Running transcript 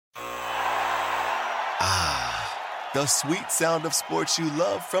The sweet sound of sports you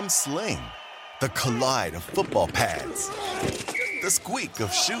love from Sling. The collide of football pads. The squeak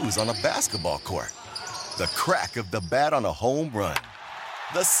of shoes on a basketball court. The crack of the bat on a home run.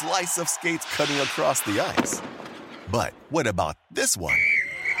 The slice of skates cutting across the ice. But what about this one?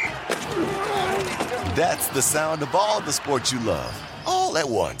 That's the sound of all the sports you love, all at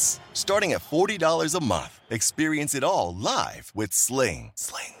once. Starting at $40 a month. Experience it all live with Sling.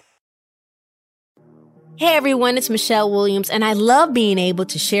 Hey everyone, it's Michelle Williams, and I love being able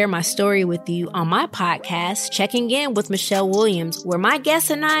to share my story with you on my podcast, Checking In with Michelle Williams, where my guests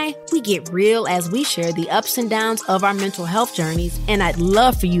and I, we get real as we share the ups and downs of our mental health journeys, and I'd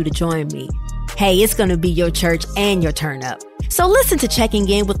love for you to join me. Hey, it's going to be your church and your turn up. So listen to Checking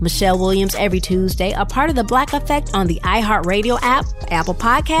In with Michelle Williams every Tuesday, a part of the Black Effect on the iHeartRadio app, Apple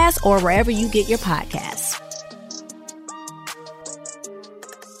Podcasts, or wherever you get your podcasts.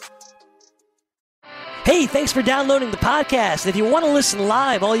 Hey, thanks for downloading the podcast. If you want to listen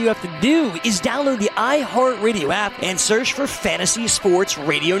live, all you have to do is download the iHeartRadio app and search for Fantasy Sports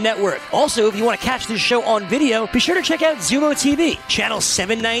Radio Network. Also, if you want to catch this show on video, be sure to check out Zumo TV, channel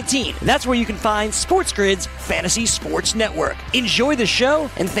 719. That's where you can find Sports Grid's Fantasy Sports Network. Enjoy the show,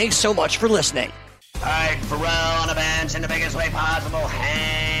 and thanks so much for listening. All right, Pharrell on a bench in the biggest way possible,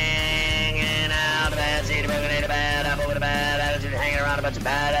 hanging out, bad seed, broken, bad apple with a bad attitude, hanging around a bunch of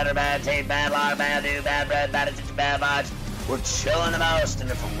bad editor, bad tape, bad log, bad dude, bad bread, bad attitude, bad vibes. We're chilling the most in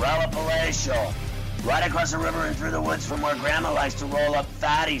the Pharrell Palatial, right across the river and through the woods from where Grandma likes to roll up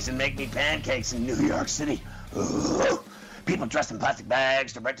fatties and make me pancakes in New York City. Ooh. People dressed in plastic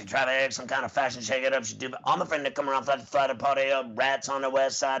bags, directed traffic, some kind of fashion shake-it-up should do. But I'm a friend that come around flat party up, rats on the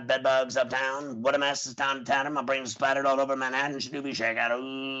west side, bedbugs uptown. What a mess, it's time to tatter. My brain is splattered all over Manhattan. Should do be shake out.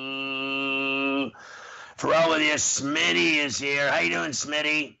 Ooh. Pharrell with you. Smitty is here. How you doing,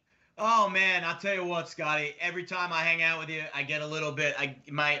 Smitty? Oh man, I'll tell you what, Scotty. Every time I hang out with you, I get a little bit.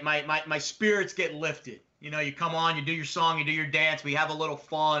 My spirits get lifted. You know, you come on, you do your song, you do your dance, we have a little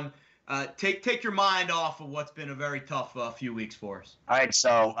fun. Take your mind off of what's been a very tough few weeks for us. All right,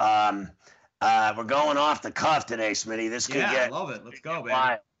 so we're going off the cuff today, Smitty. This could get. I love it. Let's go, baby.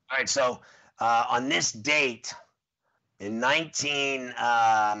 All right, so on this date in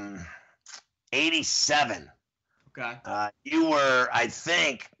 1987, okay, you were, I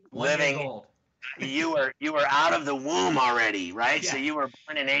think, living. Old. You were out of the womb already, right? Yeah. So you were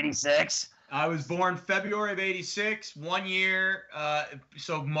born in 86. I was born February of 86, 1 year.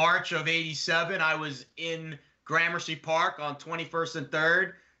 So March of 87, I was in Gramercy Park on 21st and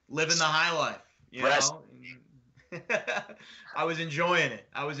 3rd, living the high life. You know? I was enjoying it.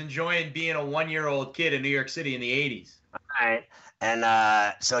 I was enjoying being a 1-year-old kid in New York City in the 80s. All right. And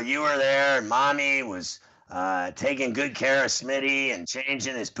so you were there, and Mommy was taking good care of Smitty and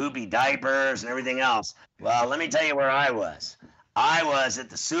changing his poopy diapers and everything else. Well, let me tell you where I was. I was at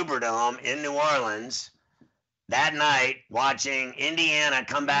the Superdome in New Orleans that night watching Indiana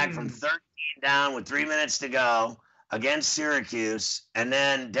come back from 13 down with 3 minutes to go against Syracuse. And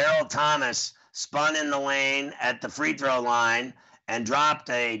then Daryl Thomas spun in the lane at the free throw line and dropped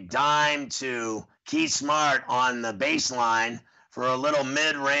a dime to Keith Smart on the baseline for a little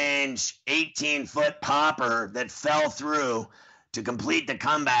mid-range 18-foot popper that fell through to complete the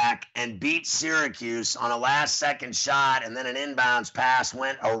comeback and beat Syracuse on a last-second shot, and then an inbounds pass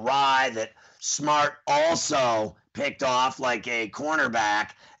went awry that Smart also picked off like a cornerback,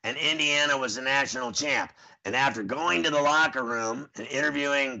 and Indiana was the national champ. And after going to the locker room and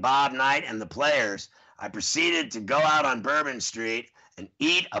interviewing Bob Knight and the players, I proceeded to go out on Bourbon Street and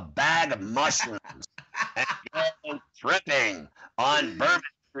eat a bag of mushrooms and go tripping on Bourbon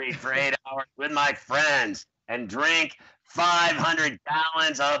Street for 8 hours with my friends and drink 500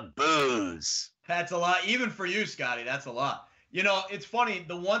 gallons of booze. That's a lot. Even for you, Scotty, that's a lot. You know, it's funny.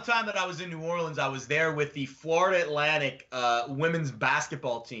 The one time that I was in New Orleans, I was there with the Florida Atlantic women's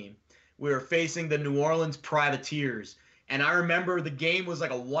basketball team. We were facing the New Orleans Privateers. And I remember the game was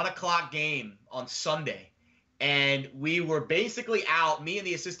like a 1 o'clock game on Sunday. And we were basically out. Me and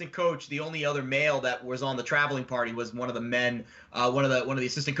the assistant coach, the only other male that was on the traveling party was one of the men. One of the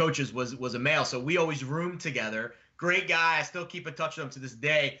assistant coaches was a male. So we always roomed together. Great guy. I still keep in touch with him to this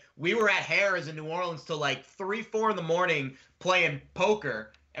day. We were at Harrah's in New Orleans till like 3, 4 in the morning playing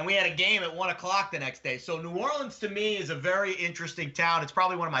poker. And we had a game at 1 o'clock the next day. So New Orleans to me is a very interesting town. It's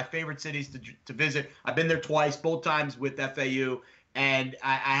probably one of my favorite cities to visit. I've been there twice, both times with FAU. And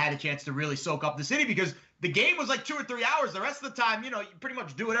I had a chance to really soak up the city because the game was like 2 or 3 hours. The rest of the time, you know, you pretty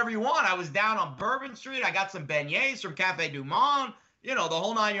much do whatever you want. I was down on Bourbon Street. I got some beignets from Cafe Du Monde. You know, the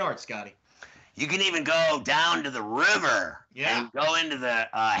whole 9 yards, Scotty. You can even go down to the river and go into the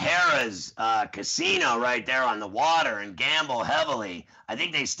Harrah's casino right there on the water and gamble heavily. I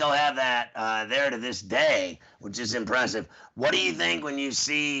think they still have that there to this day, which is impressive. What do you think when you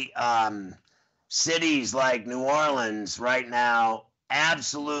see cities like New Orleans right now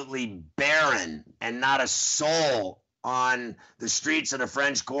absolutely barren and not a soul on the streets of the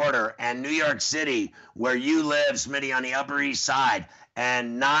French Quarter, and New York City, where you live, Smitty, on the Upper East Side,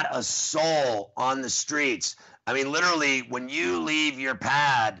 and not a soul on the streets? I mean, literally, when you leave your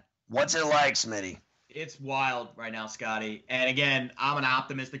pad, what's it like, Smitty? It's wild right now, Scotty. And again, I'm an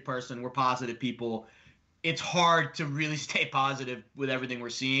optimistic person. We're positive people. It's hard to really stay positive with everything we're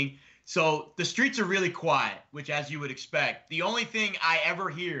seeing. So the streets are really quiet, which, as you would expect, the only thing I ever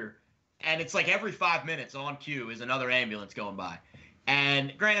hear, and it's like every 5 minutes on cue, is another ambulance going by.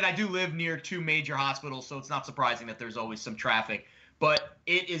 And granted, I do live near 2 major hospitals, so it's not surprising that there's always some traffic. But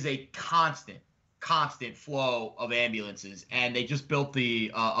it is a constant flow of ambulances. And they just built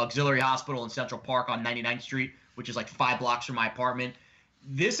the auxiliary hospital in Central Park on 99th Street, which is like 5 blocks from my apartment.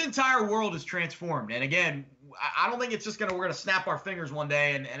 This entire world is transformed. And again, I don't think it's just we're going to snap our fingers one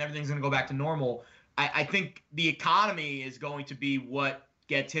day and everything's going to go back to normal. I think the economy is going to be what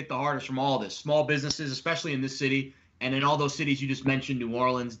gets hit the hardest from all this. Small businesses, especially in this city, and in all those cities you just mentioned, New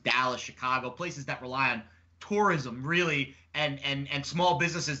Orleans, Dallas, Chicago, places that rely on tourism, really, and small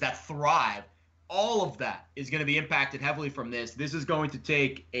businesses that thrive. All of that is going to be impacted heavily from this. This is going to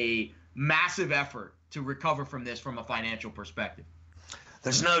take a massive effort to recover from this from a financial perspective.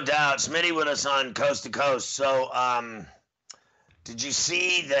 There's no doubt. Smitty with us on Coast to Coast. So did you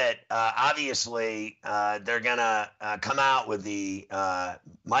see that obviously they're going to come out with the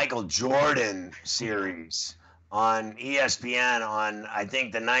Michael Jordan series on ESPN on, I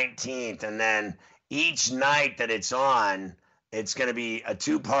think, the 19th. And then each night that it's on, it's going to be a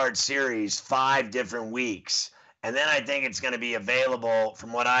 2-part series, 5 different weeks. And then I think it's going to be available,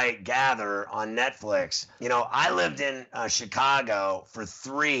 from what I gather, on Netflix. You know, I lived in Chicago for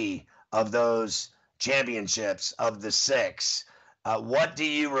 3 of those championships of the 6. What do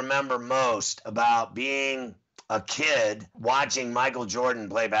you remember most about being a kid watching Michael Jordan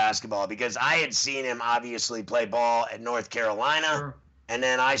play basketball? Because I had seen him obviously play ball at North Carolina, Sure. And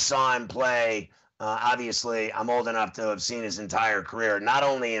then I saw him play. Obviously, I'm old enough to have seen his entire career, not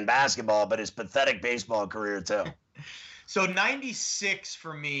only in basketball, but his pathetic baseball career, too. So 96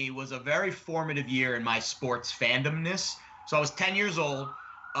 for me was a very formative year in my sports fandomness. So I was 10 years old,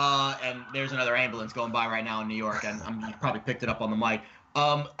 and there's another ambulance going by right now in New York, and you probably picked it up on the mic.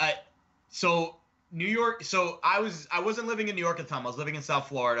 So New York. So I wasn't living in New York at the time. I was living in South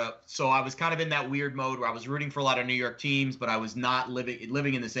Florida. So I was kind of in that weird mode where I was rooting for a lot of New York teams, but I was not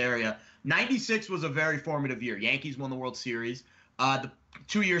living in this area. 96 was a very formative year. Yankees won the World Series. The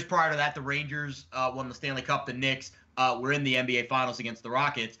 2 years prior to that, the Rangers won the Stanley Cup. The Knicks were in the NBA Finals against the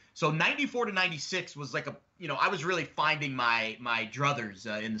Rockets. So 94 to 96 was like I was really finding my druthers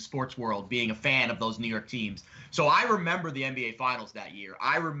in the sports world, being a fan of those New York teams. So I remember the NBA Finals that year.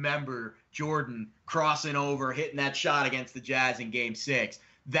 I remember Jordan crossing over, hitting that shot against the Jazz in Game 6.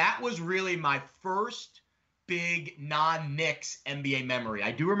 That was really my first big non-Knicks NBA memory.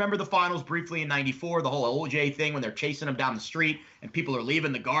 I do remember the finals briefly in 94, the whole OJ thing when they're chasing him down the street and people are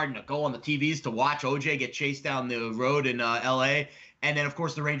leaving the Garden to go on the TVs to watch OJ get chased down the road in LA. And then, of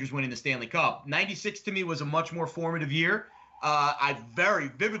course, the Rangers winning the Stanley Cup. 96 to me was a much more formative year. I very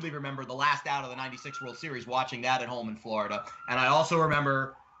vividly remember the last out of the 96 World Series, watching that at home in Florida. And I also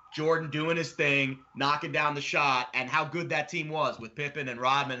remember Jordan doing his thing, knocking down the shot, and how good that team was with Pippen and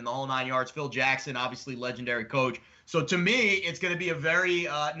Rodman and the whole 9 yards. Phil Jackson, obviously legendary coach. So to me, it's going to be a very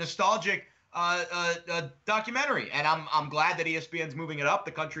nostalgic documentary, and I'm glad that ESPN's moving it up.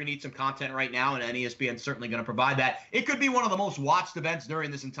 The country needs some content right now, and ESPN's certainly going to provide that. It could be one of the most watched events during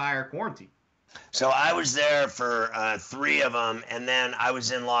this entire quarantine. So I was there for 3 of them, and then I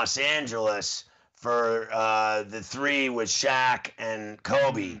was in Los Angeles for the 3 with Shaq and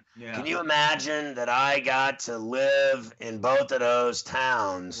Kobe. Yeah. Can you imagine that I got to live in both of those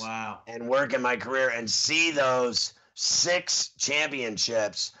towns? Wow. And work in my career and see those 6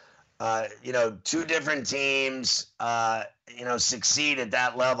 championships, 2 different teams, succeed at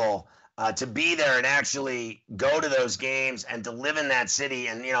that level. To be there and actually go to those games and to live in that city.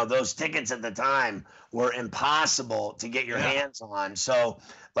 And, those tickets at the time were impossible to get your hands on. So,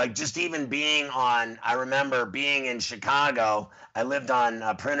 just even being I remember being in Chicago. I lived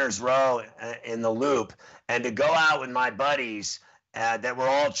on Printers Row in the Loop. And to go out with my buddies that were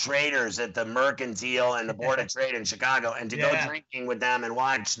all traders at the Mercantile and the Board of Trade in Chicago, and to go drinking with them and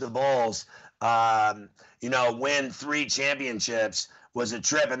watch the Bulls, win 3 championships was a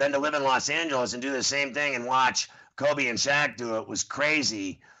trip. And then to live in Los Angeles and do the same thing and watch Kobe and Shaq do it was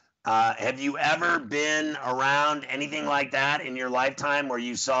crazy. Have you ever been around anything like that in your lifetime where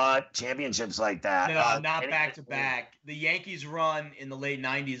you saw championships like that? No, not back to back. The Yankees run in the late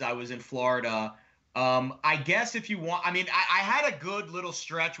 90s, I was in Florida. I guess if you want, I mean, I had a good little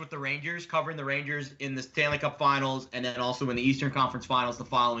stretch with the Rangers, covering the Rangers in the Stanley Cup Finals and then also in the Eastern Conference Finals the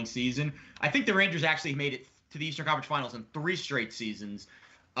following season. I think the Rangers actually made it to the Eastern Conference Finals in 3 straight seasons.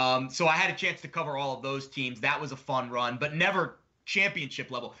 So I had a chance to cover all of those teams. That was a fun run, but never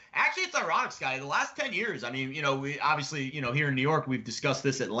championship level. Actually, it's ironic, Scotty. The last 10 years, I mean, we obviously, here in New York, we've discussed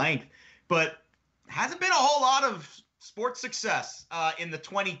this at length, but hasn't been a whole lot of sports success in the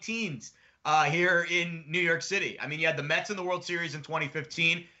 20 teens here in New York City. I mean, you had the Mets in the World Series in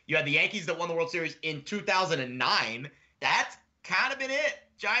 2015. You had the Yankees that won the World Series in 2009. That's kind of been it.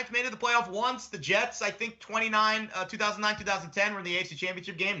 Giants made it to the playoff once. The Jets, I think 2009, 2010 were in the AFC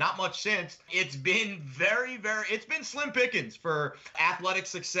Championship game. Not much since. It's been it's been slim pickings for athletic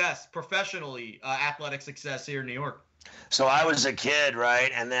success, professionally athletic success here in New York. So I was a kid, right?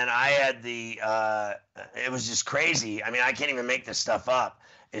 And then I had it was just crazy. I mean, I can't even make this stuff up.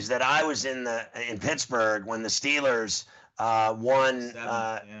 Is that I was in Pittsburgh when the Steelers won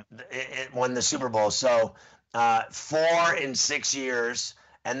the Super Bowl. So 4 in 6 years.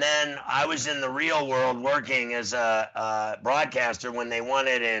 And then I was in the real world working as a broadcaster when they won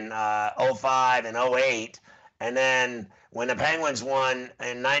it in 05 and 08. And then when the Penguins won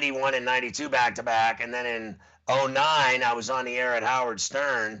in 91 and 92 back-to-back. And then in 09, I was on the air at Howard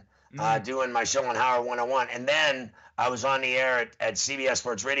Stern doing my show on Howard 101. And then I was on the air at CBS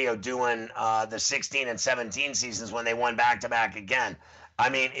Sports Radio doing the 16 and 17 seasons when they won back-to-back again. I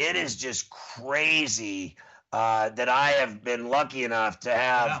mean, it is just crazy that I have been lucky enough to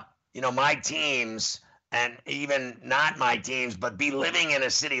have, my teams and even not my teams, but be living in a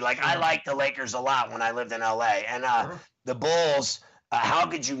city. Like I liked the Lakers a lot when I lived in LA and the Bulls. How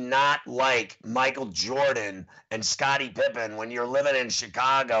could you not like Michael Jordan and Scottie Pippen when you're living in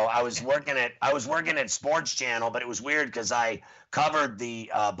Chicago? I was working at Sports Channel, but it was weird because I covered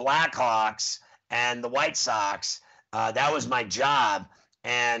the Blackhawks and the White Sox. That was my job.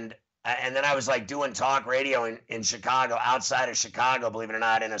 And then I was like doing talk radio in Chicago, outside of Chicago, believe it or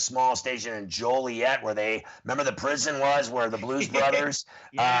not, in a small station in Joliet where remember the prison was where the Blues Brothers,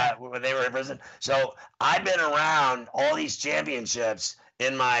 where they were in prison. So I've been around all these championships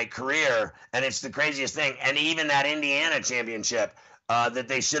in my career, and it's the craziest thing. And even that Indiana championship that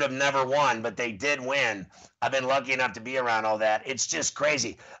they should have never won, but they did win. I've been lucky enough to be around all that. It's just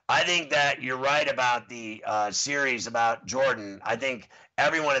crazy. I think that you're right about the series about Jordan. I think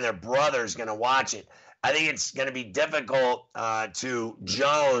everyone and their brother is going to watch it. I think it's going to be difficult to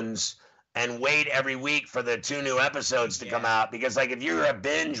Jones and wait every week for the 2 new episodes to come out because, like, if you're a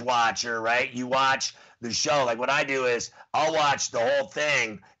binge watcher, right, you watch the show. Like, what I do is I'll watch the whole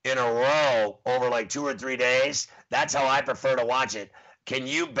thing in a row over like 2 or 3 days. That's how I prefer to watch it. Can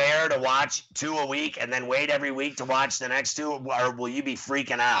you bear to watch 2 a week and then wait every week to watch the next 2, or will you be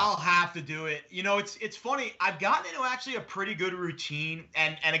freaking out? I'll have to do it. It's funny. I've gotten into actually a pretty good routine,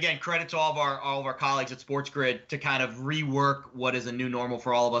 and again, credit to all of our colleagues at Sports Grid to kind of rework what is a new normal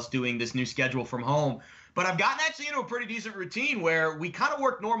for all of us doing this new schedule from home. But I've gotten actually into a pretty decent routine where we kind of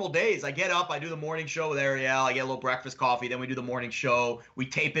work normal days. I get up, I do the morning show with Ariel, I get a little breakfast coffee, then we do the morning show. We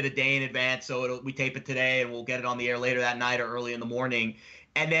tape it a day in advance, so we tape it today and we'll get it on the air later that night or early in the morning.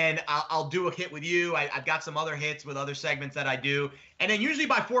 And then I'll do a hit with you. I've got some other hits with other segments that I do. And then usually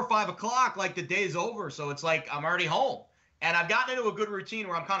by 4 or 5 o'clock, like the day's over. So it's like I'm already home. And I've gotten into a good routine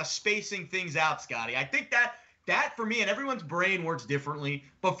where I'm kind of spacing things out, Scotty. I think that for me, and everyone's brain works differently,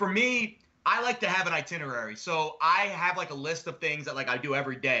 but for me, I like to have an itinerary. So I have like a list of things that like I do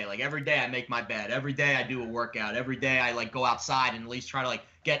every day. Like every day I make my bed. Every day I do a workout. Every day I like go outside and at least try to like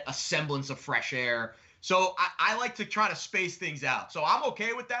get a semblance of fresh air. So I like to try to space things out. So I'm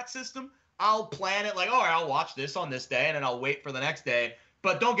okay with that system. I'll plan it like, all right, I'll watch this on this day and then I'll wait for the next day.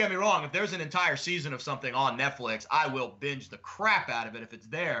 But don't get me wrong. If there's an entire season of something on Netflix, I will binge the crap out of it if it's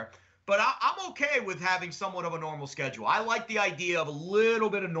there. But I'm okay with having somewhat of a normal schedule. I like the idea of a little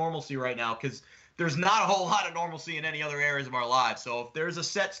bit of normalcy right now because there's not a whole lot of normalcy in any other areas of our lives. So if there's a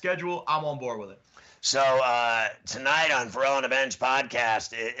set schedule, I'm on board with it. So tonight on Ferrall on the Bench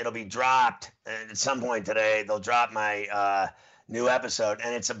podcast, it'll be dropped at some point today. They'll drop my new episode,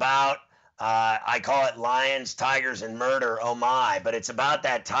 and it's about I call it Lions, Tigers, and Murder. Oh my! But it's about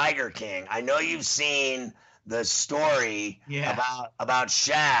that Tiger King. I know you've seen the story about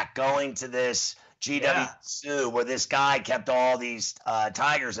Shaq going to this GW Zoo where this guy kept all these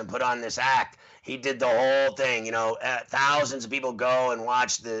tigers and put on this act. he did the whole thing. You know, thousands of people go and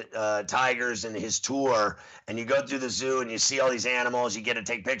watch the tigers and his tour, and you go through the zoo and you see all these animals. You get to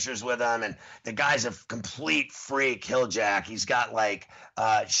take pictures with them, and the guy's a complete freak, Hilljack. He's got like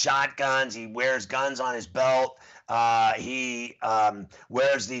shotguns. He wears guns on his belt. He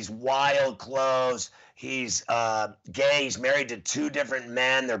wears these wild clothes. He's gay. He's married to 2 different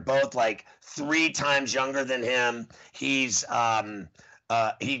men. They're both like 3 times younger than him. He's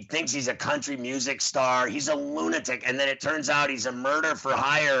he thinks he's a country music star. He's a lunatic. And then it turns out he's a murder for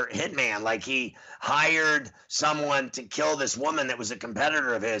hire hitman. Like he hired someone to kill this woman that was a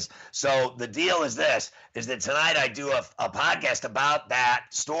competitor of his. So the deal is this, is that tonight I do a podcast about that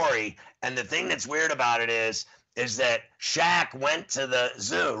story. And the thing that's weird about it is that Shaq went to the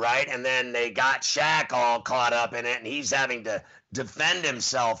zoo, right? And then they got Shaq all caught up in it, and he's having to defend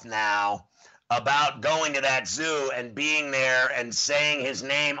himself now about going to that zoo and being there and saying his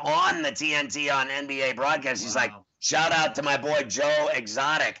name on the TNT on NBA broadcast. He's like, shout out to my boy Joe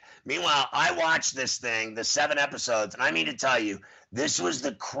Exotic. Meanwhile, I watched this thing, the 7 episodes, and I mean to tell you, this was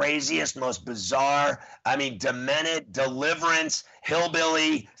the craziest, most bizarre, I mean, demented, deliverance,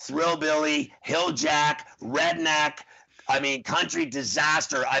 hillbilly, thrillbilly, hilljack, redneck, I mean, country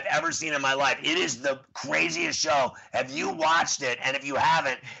disaster I've ever seen in my life. It is the craziest show. Have you watched it? And if you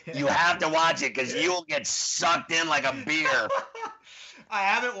haven't, you have to watch it because you'll get sucked in like a beer. I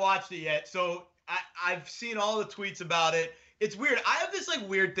haven't watched it yet, so I've seen all the tweets about it. It's weird. I have this like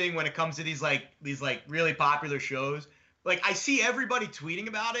weird thing when it comes to these really popular shows. Like I see everybody tweeting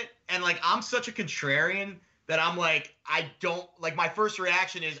about it, and like I'm such a contrarian that I'm like, I don't like, my first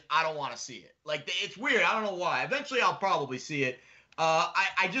reaction is I don't want to see it. Like it's weird. I don't know why. Eventually I'll probably see it.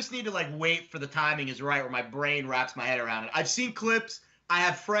 I just need to like wait for the timing is right where my brain wraps my head around it. I've seen clips. I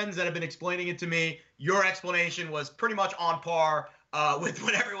have friends that have been explaining it to me. Your explanation was pretty much on par with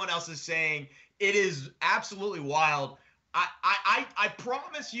what everyone else is saying. It is absolutely wild. I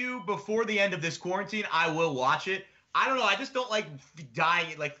promise you before the end of this quarantine, I will watch it. I don't know. I just don't like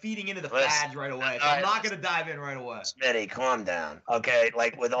feeding into the fads right away. So I'm not going to dive in right away. Smitty, calm down. Okay?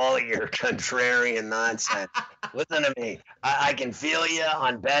 Like with all of your contrarian nonsense. Listen to me. I can feel you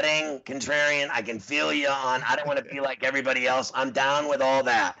on betting, contrarian. I can feel you on I don't want to be like everybody else. I'm down with all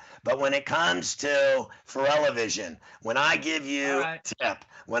that. But when it comes to Pharrell-Vision, when I give you a tip,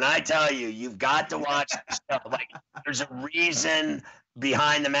 when I tell you you've got to watch the show, like there's a reason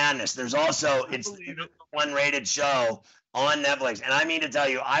behind the madness. There's also, it's the #1 rated show on Netflix. And I mean to tell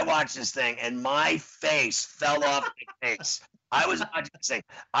you, I watched this thing and my face fell off my face. I was watching this thing.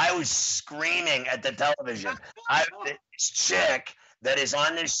 I was screaming at the television. This chick that is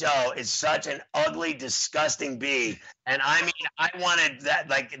on this show is such an ugly, disgusting bee. And I mean, I wanted that,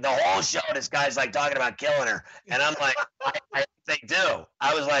 like the whole show, this guy's like talking about killing her. And I'm like, I think they do.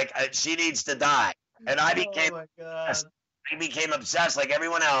 I was like, she needs to die. And I became obsessed like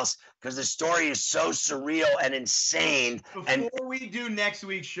everyone else because the story is so surreal and insane. Before we do next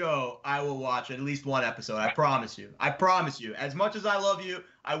week's show, I will watch at least 1 episode. I promise you. I promise you. As much as I love you,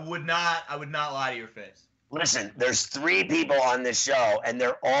 I would not lie to your face. Listen, there's 3 people on this show, and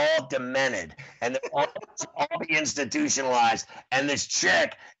they're all demented, and they're all be institutionalized. And this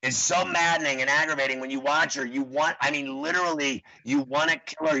chick is so maddening and aggravating. When you watch her, literally, you want to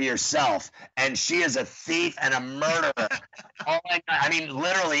kill her yourself. And she is a thief and a murderer.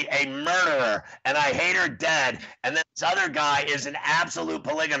 Literally a murderer. And I hate her dead. And then this other guy is an absolute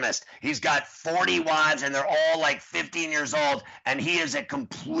polygamist. He's got 40 wives, and they're all like 15 years old, and he is a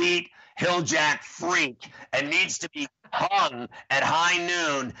complete hilljack freak and needs to be hung at high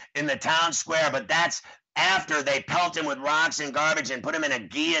noon in the town square, but that's after they pelt him with rocks and garbage and put him in a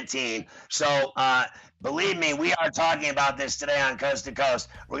guillotine. So believe me, we are talking about this today on Coast to Coast.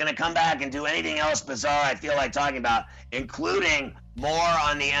 We're going to come back and do anything else bizarre I feel like talking about, including more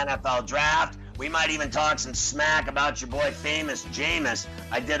on the NFL draft. We might even talk some smack about your boy Famous Jameis.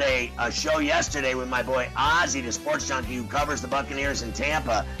 I did a show yesterday with my boy Ozzy, the sports junkie who covers the Buccaneers in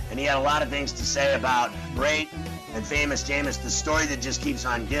Tampa, and he had a lot of things to say about Brady and Famous Jameis, the story that just keeps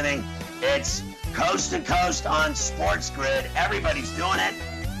on giving. It's Coast to Coast on Sports Grid. Everybody's doing it.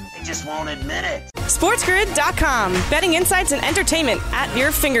 They just won't admit it. SportsGrid.com. Betting insights and entertainment at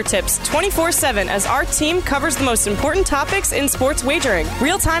your fingertips 24/7 as our team covers the most important topics in sports wagering.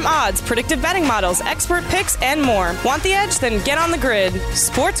 Real-time odds, predictive betting models, expert picks, and more. Want the edge? Then get on the grid.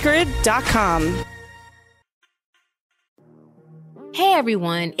 SportsGrid.com. Hey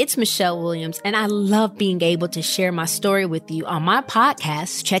everyone, it's Michelle Williams, and I love being able to share my story with you on my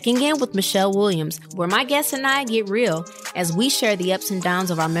podcast, Checking In with Michelle Williams, where my guests and I get real as we share the ups and downs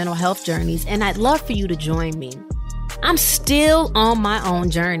of our mental health journeys, and I'd love for you to join me. I'm still on my own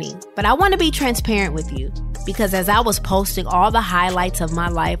journey, but I want to be transparent with you because as I was posting all the highlights of my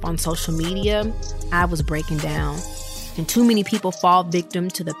life on social media, I was breaking down. And too many people fall victim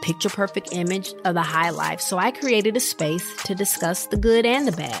to the picture-perfect image of the high life, so I created a space to discuss the good and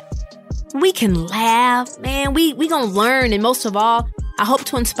the bad. We can laugh, man, we gonna learn, and most of all, I hope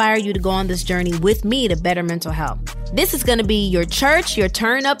to inspire you to go on this journey with me to better mental health. This is gonna be your church, your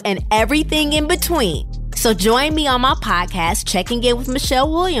turn up, and everything in between. So join me on my podcast, Checking In with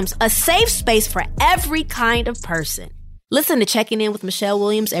Michelle Williams, a safe space for every kind of person. Listen to Checking In with Michelle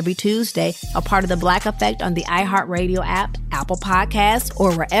Williams every Tuesday, a part of the Black Effect on the iHeartRadio app, Apple Podcasts,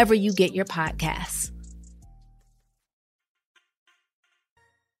 or wherever you get your podcasts.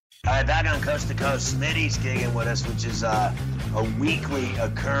 All right, back on Coast to Coast, Smitty's gigging with us, which is a weekly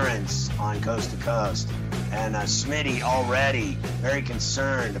occurrence on Coast to Coast. And Smitty already very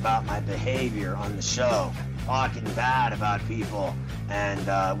concerned about my behavior on the show, talking bad about people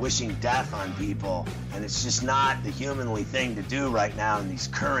and wishing death on people. And it's just not the humanly thing to do right now in these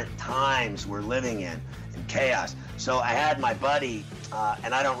current times we're living in chaos. So I had my buddy,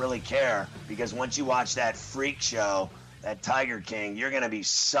 and I don't really care, because once you watch that freak show, that Tiger King, you're going to be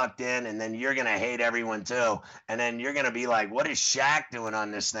sucked in, and then you're going to hate everyone too. And then you're going to be like, what is Shaq doing on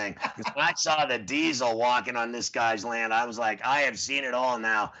this thing? Because when I saw the Diesel walking on this guy's land, I was like, I have seen it all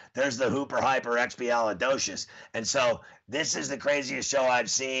now. There's the Hooper Hyper Expialidocious. And so this is the craziest show I've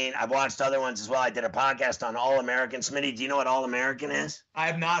seen. I've watched other ones as well. I did a podcast on All-American. Smitty, do you know what All-American is? I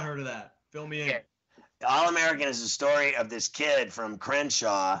have not heard of that. Fill me in. Yeah. All-American is the story of this kid from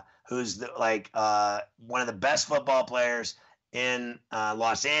Crenshaw who's one of the best football players in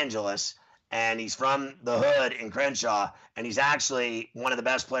Los Angeles, and he's from the hood in Crenshaw, and he's actually one of the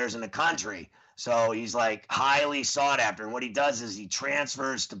best players in the country. So he's like highly sought after. And what he does is he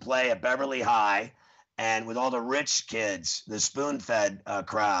transfers to play at Beverly High and with all the rich kids, the spoon-fed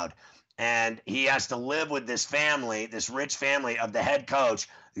crowd. And he has to live with this family, this rich family of the head coach,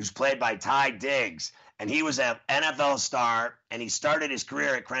 who's played by Ty Diggs. And he was an NFL star, and he started his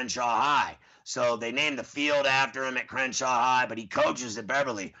career at Crenshaw High. So they named the field after him at Crenshaw High, but he coaches at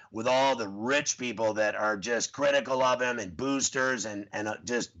Beverly with all the rich people that are just critical of him and boosters and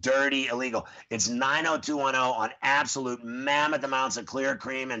just dirty, illegal. It's 90210 on absolute mammoth amounts of clear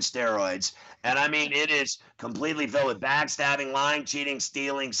cream and steroids. And I mean, it is completely filled with backstabbing, lying, cheating,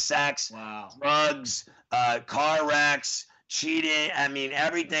 stealing, sex, drugs, car wrecks, cheating. I mean,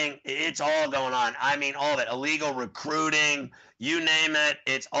 everything. It's all going on. I mean, all of it. Illegal recruiting, you name it.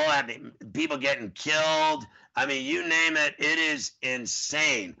 It's all happening. People getting killed. I mean, you name it. It is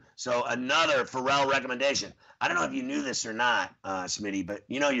insane. So another Pharrell recommendation. I don't know if you knew this or not, Smitty, but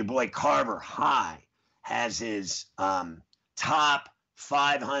you know your boy Carver High has his top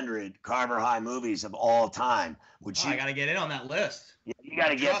 500 Carver High movies of all time. Which I got to get in on that list. You got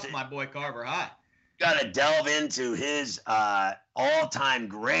to get my boy Carver High. Got to delve into his all-time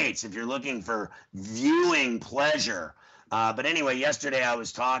greats if you're looking for viewing pleasure. But anyway, yesterday I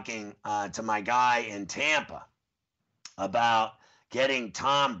was talking to my guy in Tampa about getting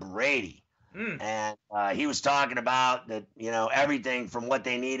Tom Brady. And he was talking about that, everything from what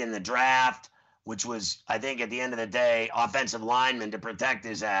they need in the draft, which was, I think at the end of the day, offensive linemen to protect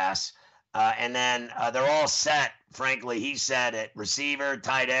his ass. And then they're all set, frankly, he said, at receiver,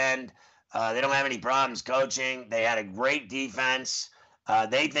 tight end. They don't have any problems coaching. They had a great defense.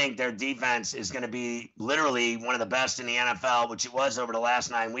 They think their defense is going to be literally one of the best in the NFL, which it was over the last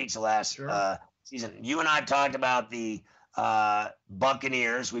 9 weeks of last season. You and I have talked about the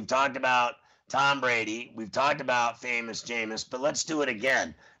Buccaneers. We've talked about Tom Brady. We've talked about famous Jameis, but let's do it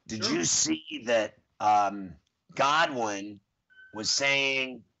again. Did you see that Godwin was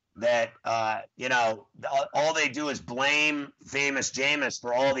saying that, all they do is blame famous Jameis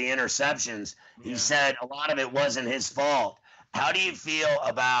for all the interceptions? He said a lot of it wasn't his fault. How do you feel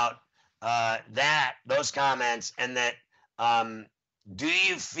about those comments, and that do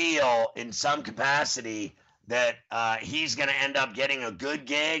you feel in some capacity that he's going to end up getting a good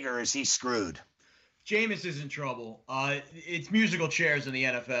gig, or is he screwed? Jameis is in trouble. It's musical chairs in the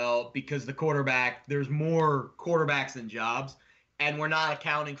NFL because there's more quarterbacks than jobs. And we're not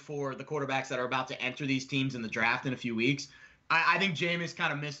accounting for the quarterbacks that are about to enter these teams in the draft in a few weeks. I think Jameis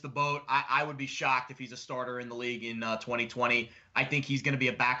kind of missed the boat. I would be shocked if he's a starter in the league in 2020. I think he's going to be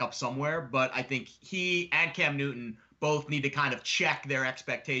a backup somewhere, but I think he and Cam Newton both need to kind of check their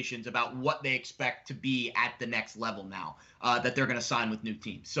expectations about what they expect to be at the next level now that they're going to sign with new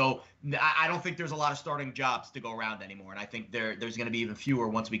teams. So I don't think there's a lot of starting jobs to go around anymore. And I think there's going to be even fewer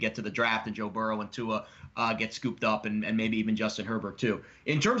once we get to the draft and Joe Burrow and Tua get scooped up, and maybe even Justin Herbert too.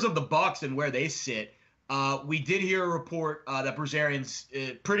 In terms of the Bucs and where they sit, We did hear a report that Bruce Arians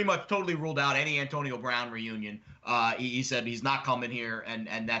pretty much totally ruled out any Antonio Brown reunion. He said he's not coming here,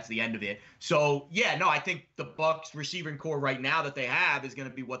 and that's the end of it. So, yeah, no, I think the Bucs receiving core right now that they have is going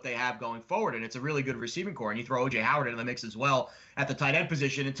to be what they have going forward, and it's a really good receiving core. And you throw O.J. Howard into the mix as well at the tight end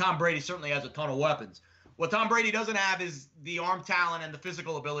position, and Tom Brady certainly has a ton of weapons. What Tom Brady doesn't have is the arm talent and the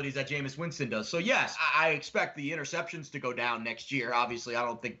physical abilities that Jameis Winston does. So, yes, I expect the interceptions to go down next year. Obviously, I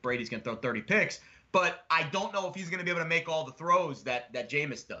don't think Brady's going to throw 30 picks. But I don't know if he's going to be able to make all the throws that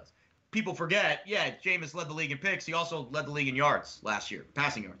Jameis does. People forget, Jameis led the league in picks. He also led the league in yards last year,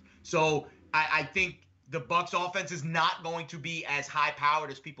 passing yards. So I think the Bucs offense is not going to be as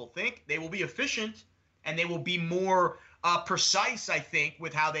high-powered as people think. They will be efficient, and they will be more precise, I think,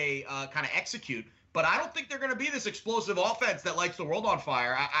 with how they kind of execute. But I don't think they're going to be this explosive offense that lights the world on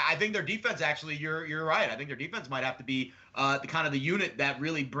fire. I think their defense, actually, you're right. I think their defense might have to be the unit that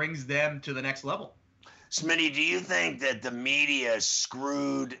really brings them to the next level. Smitty, do you think that the media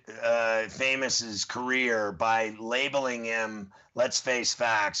screwed Famous's career by labeling him, let's face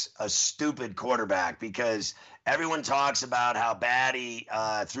facts, a stupid quarterback? Because everyone talks about how bad he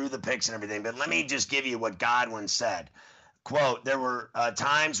threw the picks and everything. But let me just give you what Godwin said. Quote, there were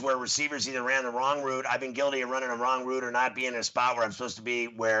times where receivers either ran the wrong route. I've been guilty of running a wrong route or not being in a spot where I'm supposed to be,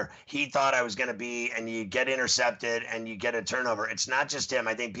 where he thought I was going to be, and you get intercepted and you get a turnover. It's not just him.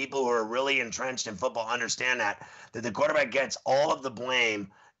 I think people who are really entrenched in football understand that the quarterback gets all of the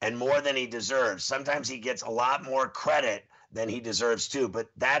blame and more than he deserves. Sometimes he gets a lot more credit than he deserves too, but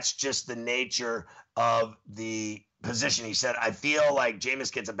that's just the nature of the position. He said, I feel like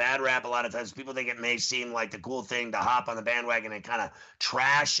Jameis gets a bad rap a lot of times. People think it may seem like the cool thing to hop on the bandwagon and kind of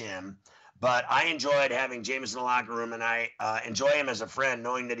trash him. But I enjoyed having Jameis in the locker room, and I enjoy him as a friend,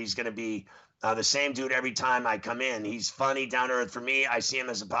 knowing that he's going to be the same dude every time I come in. He's funny, down to earth. For me, I see him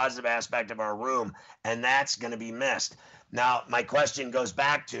as a positive aspect of our room, and that's going to be missed. Now, my question goes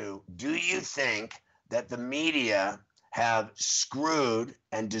back to, do you think that the media have screwed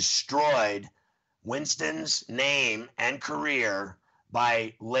and destroyed Winston's name and career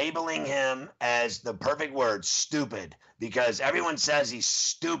by labeling him as the perfect word, stupid? Because everyone says he's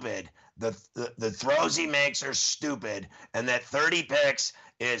stupid. The throws he makes are stupid, and that 30 picks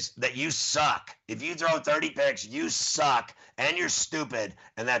is that you suck. If you throw 30 picks, you suck, and you're stupid,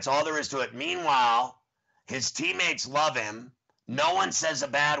 and that's all there is to it. Meanwhile, his teammates love him. No one says a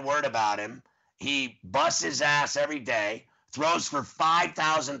bad word about him. He busts his ass every day, throws for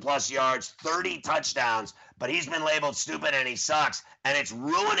 5,000 plus yards, 30 touchdowns, but he's been labeled stupid and he sucks. And it's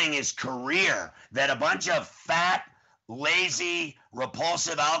ruining his career that a bunch of fat, lazy,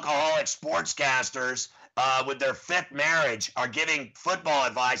 repulsive, alcoholic sportscasters with their fifth marriage are giving football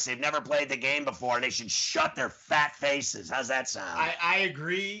advice. They've never played the game before, and they should shut their fat faces. How's that sound? I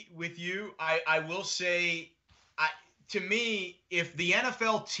agree with you. I will say, to me, if the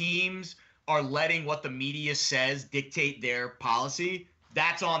NFL teams are letting what the media says dictate their policy,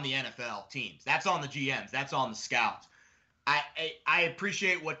 that's on the NFL teams. That's on the GMs. That's on the scouts. I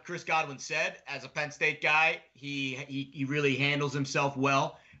appreciate what Chris Godwin said. As a Penn State guy, he really handles himself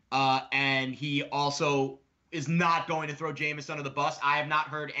well, and he also is not going to throw Jameis under the bus. I have not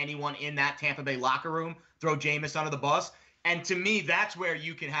heard anyone in that Tampa Bay locker room throw Jameis under the bus, and to me, that's where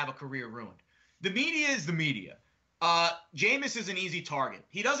you can have a career ruined. The media is the media. Jameis is an easy target.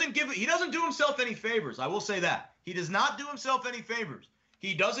 He doesn't do himself any favors. I will say that. He does not do himself any favors.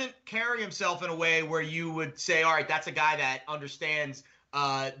 He doesn't carry himself in a way where you would say, all right, that's a guy that understands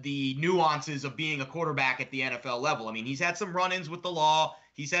the nuances of being a quarterback at the NFL level. I mean, he's had some run-ins with the law.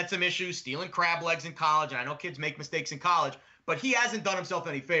 He's had some issues stealing crab legs in college, and I know kids make mistakes in college, but he hasn't done himself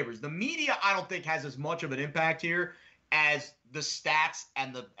any favors. The media, I don't think, has as much of an impact here as the stats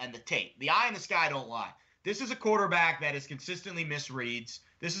and the tape. The eye in the sky don't lie. This is a quarterback that is consistently misreads.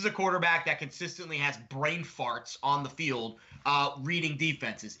 This is a quarterback that consistently has brain farts on the field reading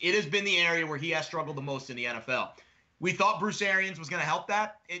defenses. It has been the area where he has struggled the most in the NFL. We thought Bruce Arians was going to help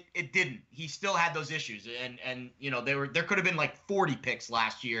that. It didn't. He still had those issues. And you know, there could have been like 40 picks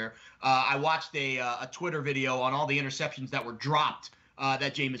last year. I watched a Twitter video on all the interceptions that were dropped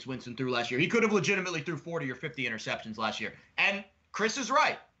that Jameis Winston threw last year. He could have legitimately threw 40 or 50 interceptions last year. And Chris is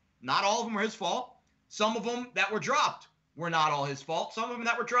right. Not all of them were his fault. Some of them that were dropped were not all his fault. Some of them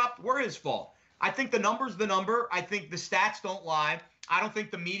that were dropped were his fault. I think the number's the number. I think the stats don't lie. I don't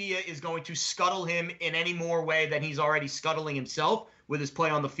think the media is going to scuttle him in any more way than he's already scuttling himself with his play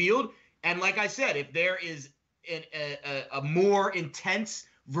on the field. And like I said, if there is a more intense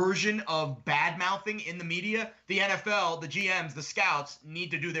version of bad mouthing in the media, the NFL, the GMs, the scouts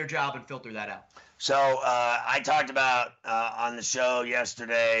need to do their job and filter that out. So I talked about on the show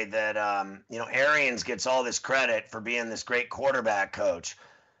yesterday that, Arians gets all this credit for being this great quarterback coach.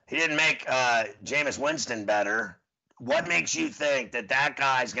 He didn't make Jameis Winston better. What makes you think that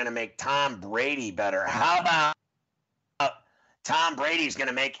guy's going to make Tom Brady better? How about Tom Brady's going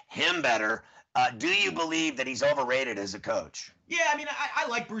to make him better? Do you believe that he's overrated as a coach? Yeah, I mean, I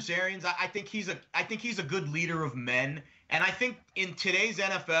like Bruce Arians. I think he's a good leader of men. And I think in today's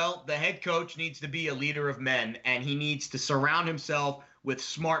NFL, the head coach needs to be a leader of men, and he needs to surround himself with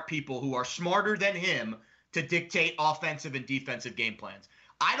smart people who are smarter than him to dictate offensive and defensive game plans.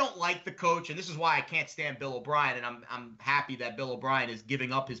 I don't like the coach, and this is why I can't stand Bill O'Brien, and I'm happy that Bill O'Brien is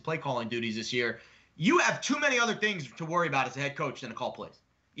giving up his play calling duties this year. You have too many other things to worry about as a head coach than to call plays.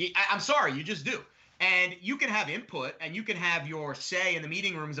 I'm sorry, you just do. And you can have input and you can have your say in the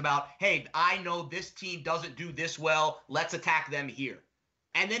meeting rooms about, hey, I know this team doesn't do this well. Let's attack them here.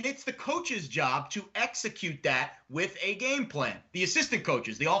 And then it's the coach's job to execute that with a game plan. The assistant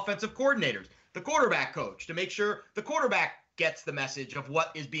coaches, the offensive coordinators, the quarterback coach, to make sure the quarterback gets the message of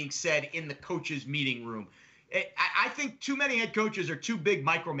what is being said in the coach's meeting room. I think too many head coaches are too big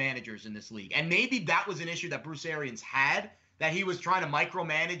micromanagers in this league. And maybe that was an issue that Bruce Arians had, that he was trying to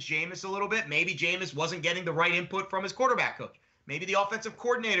micromanage Jameis a little bit. Maybe Jameis wasn't getting the right input from his quarterback coach. Maybe the offensive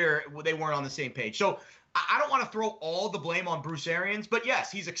coordinator, they weren't on the same page. So I don't want to throw all the blame on Bruce Arians, but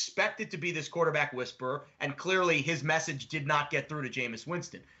yes, he's expected to be this quarterback whisperer, and clearly his message did not get through to Jameis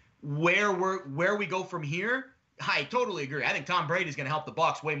Winston. Where we go from here, I totally agree. I think Tom Brady is going to help the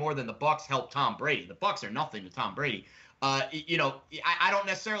Bucs way more than the Bucs help Tom Brady. The Bucs are nothing to Tom Brady. I don't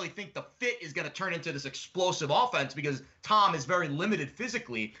necessarily think the fit is going to turn into this explosive offense because Tom is very limited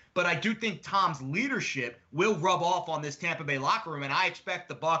physically, but I do think Tom's leadership will rub off on this Tampa Bay locker room, and I expect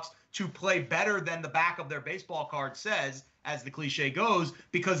the Bucs to play better than the back of their baseball card says, as the cliche goes,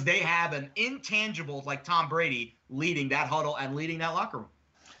 because they have an intangible like Tom Brady leading that huddle and leading that locker room.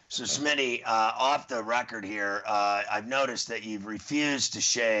 So, Smitty, off the record here, I've noticed that you've refused to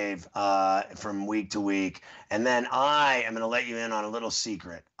shave from week to week. And then I am going to let you in on a little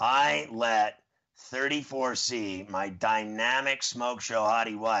secret. I let 34C, my dynamic smoke show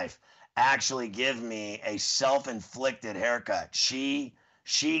hottie wife, actually give me a self-inflicted haircut. She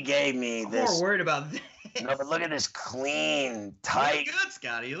gave me this. I'm more worried about this. No, but look at this clean, tight. You look good,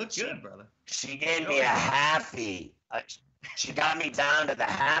 Scotty. You look good, brother. She gave me a happy. She got me down to the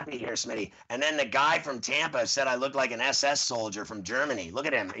happy here, Smitty. And then the guy from Tampa said I looked like an SS soldier from Germany. Look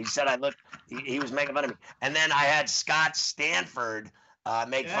at him. He said I looked – he was making fun of me. And then I had Scott Stanford make fun of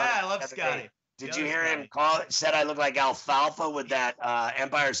me. Yeah, I love Scotty. Did you hear him said I looked like alfalfa with that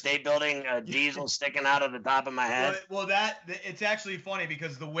Empire State Building diesel sticking out of the top of my head? Well, it's actually funny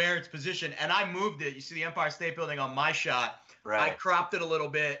because where it's positioned, and I moved it. You see the Empire State Building on my shot. Right. I cropped it a little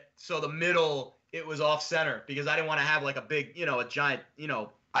bit so the middle – it was off center because I didn't want to have like a big, a giant,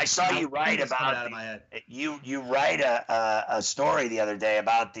 I saw you write about you write a story the other day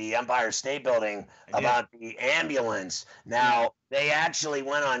about the Empire State Building, about the ambulance. Now, they actually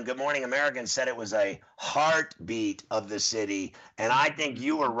went on Good Morning America and said it was a heartbeat of the city. And I think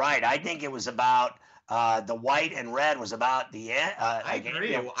you were right. I think it was about the white and red was about the I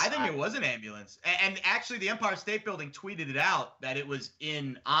agree. I think it was an ambulance. And actually, the Empire State Building tweeted it out that it was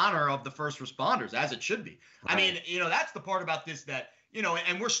in honor of the first responders, as it should be. Right. I mean, that's the part about this that,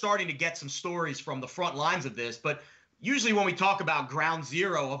 and we're starting to get some stories from the front lines of this. But usually when we talk about ground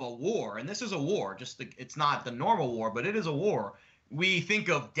zero of a war, and this is a war, it's not the normal war, but it is a war, we think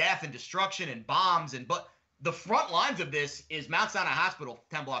of death and destruction and bombs. But the front lines of this is Mount Sinai Hospital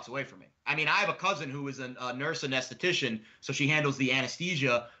 10 blocks away from me. I mean, I have a cousin who is a nurse anesthetician, so she handles the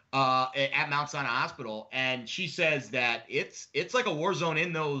anesthesia at Mount Sinai Hospital, and she says that it's like a war zone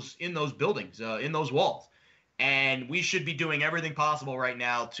in those buildings, in those walls. And we should be doing everything possible right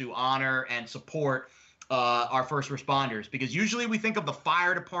now to honor and support our first responders, because usually we think of the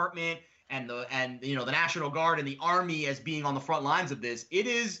fire department and the National Guard and the Army as being on the front lines of this. It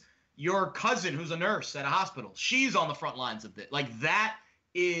is your cousin who's a nurse at a hospital. She's on the front lines of it. Like, that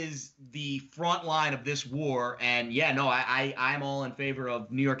is the front line of this war. And I'm all in favor of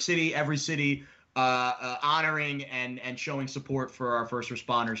New York City, every city, honoring and showing support for our first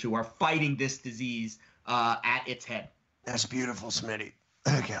responders who are fighting this disease at its head. That's beautiful, Smitty.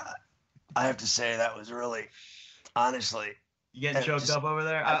 God, I have to say that was really, honestly. You getting choked up over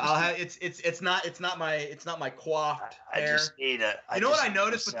there? It's not my coiffed hair. I just need a. You know what I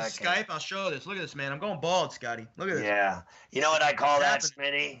noticed with the Skype? I'll show this. Look at this, man. I'm going bald, Scotty. Look at this. Yeah. You know what I call that,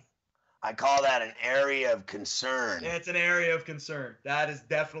 Smitty? I call that an area of concern. Yeah, it's an area of concern. That is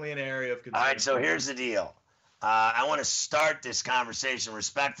definitely an area of concern. All right, so here's the deal. I want to start this conversation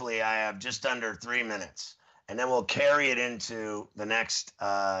respectfully. I have just under 3 minutes, and then we'll carry it into the next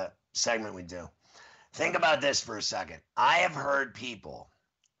segment we do. Think about this for a second. I have heard people,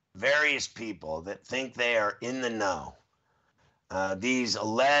 various people, that think they are in the know. These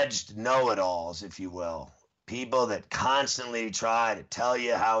alleged know-it-alls, if you will. People that constantly try to tell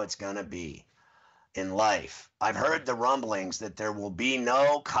you how it's going to be in life. I've heard the rumblings that there will be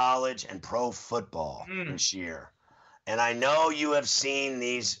no college and pro football this year. And I know you have seen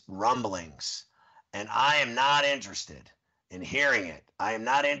these rumblings, and I am not interested in hearing it. I am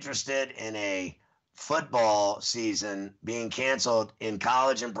not interested in a football season being canceled in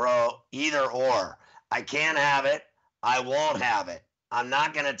college and pro, either or. I can't have it. I won't have it. I'm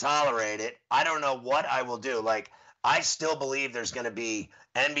not going to tolerate it. I don't know what I will do. Like, I still believe there's going to be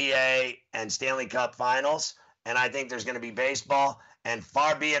NBA and Stanley Cup finals, and I think there's going to be baseball, and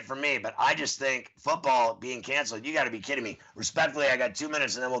far be it from me. But I just think football being canceled, you got to be kidding me. Respectfully, I got 2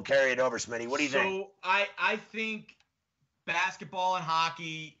 minutes, and then we'll carry it over, Smitty. What do you think? So I think basketball and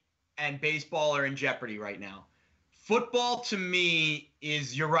hockey and baseball are in jeopardy right now. Football, to me,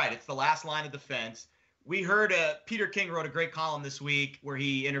 is, you're right, it's the last line of defense. We heard Peter King wrote a great column this week where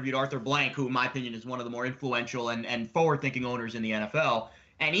he interviewed Arthur Blank, who in my opinion is one of the more influential and forward-thinking owners in the NFL.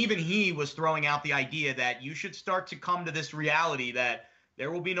 And even he was throwing out the idea that you should start to come to this reality that there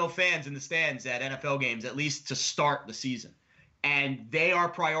will be no fans in the stands at NFL games, at least to start the season. And they are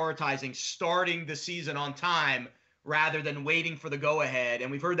prioritizing starting the season on time rather than waiting for the go-ahead.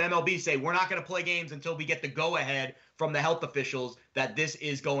 And we've heard the MLB say, we're not going to play games until we get the go-ahead from the health officials that this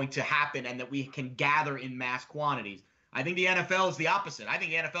is going to happen and that we can gather in mass quantities. I think the NFL is the opposite. I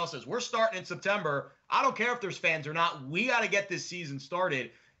think the NFL says, we're starting in September. I don't care if there's fans or not. We got to get this season started.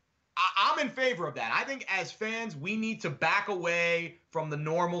 I'm in favor of that. I think as fans, we need to back away from the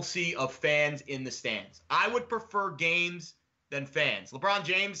normalcy of fans in the stands. I would prefer games than fans. LeBron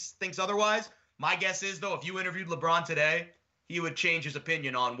James thinks otherwise. My guess is, though, if you interviewed LeBron today, he would change his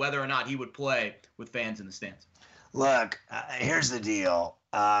opinion on whether or not he would play with fans in the stands. Look, here's the deal.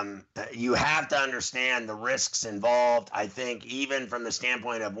 You have to understand the risks involved. I think even from the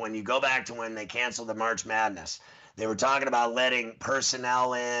standpoint of when you go back to when they canceled the March Madness, they were talking about letting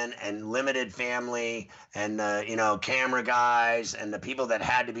personnel in and limited family and, camera guys and the people that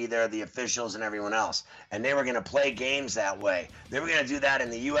had to be there, the officials and everyone else. And they were going to play games that way. They were going to do that in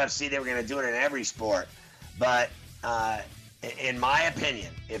the UFC. They were going to do it in every sport. But in my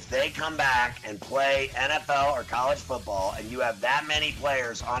opinion, if they come back and play NFL or college football and you have that many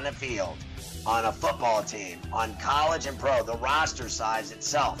players on the field, on a football team, on college and pro, the roster size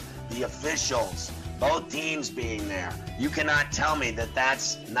itself, the officials, both teams being there, you cannot tell me that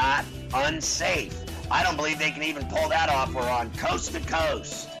that's not unsafe. I don't believe they can even pull that off. We're on coast to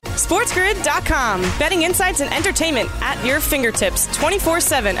coast. SportsGrid.com. Betting insights and entertainment at your fingertips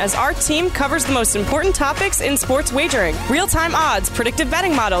 24/7 as our team covers the most important topics in sports wagering. Real-time odds, predictive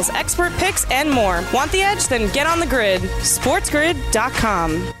betting models, expert picks, and more. Want the edge? Then get on the grid.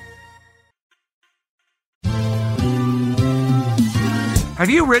 SportsGrid.com. Have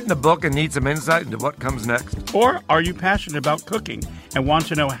you written a book and need some insight into what comes next? Or are you passionate about cooking and want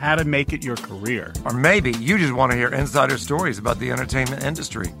to know how to make it your career? Or maybe you just want to hear insider stories about the entertainment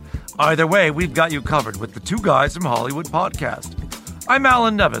industry. Either way, we've got you covered with the Two Guys from Hollywood podcast. I'm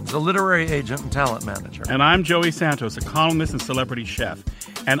Alan Nevins, a literary agent and talent manager. And I'm Joey Santos, a columnist and celebrity chef.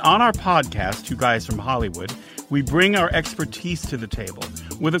 And on our podcast, Two Guys from Hollywood, we bring our expertise to the table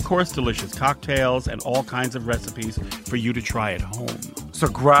with, of course, delicious cocktails and all kinds of recipes for you to try at home. So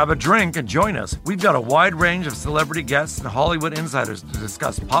grab a drink and join us. We've got a wide range of celebrity guests and Hollywood insiders to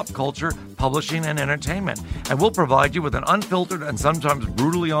discuss pop culture, publishing, and entertainment. And we'll provide you with an unfiltered and sometimes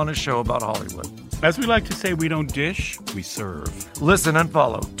brutally honest show about Hollywood. As we like to say, we don't dish, we serve. Listen and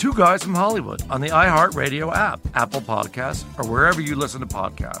follow Two Guys from Hollywood on the iHeartRadio app, Apple Podcasts, or wherever you listen to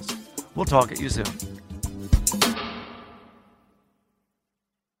podcasts. We'll talk at you soon.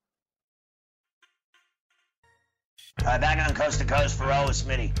 Back on Coast to Coast for Roll with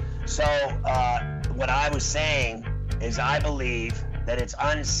Smitty. So what I was saying is I believe that it's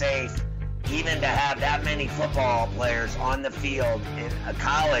unsafe even to have that many football players on the field in a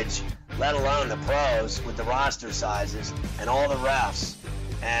college, let alone the pros with the roster sizes and all the refs.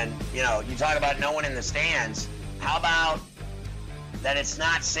 And, you talk about no one in the stands. How about that it's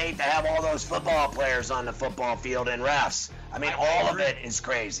not safe to have all those football players on the football field and refs? I mean, all of it is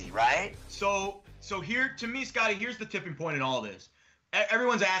crazy, right? So here, to me, Scotty, here's the tipping point in all this.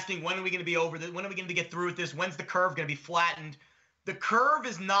 Everyone's asking, when are we going to be over this? When are we going to get through with this? When's the curve going to be flattened? The curve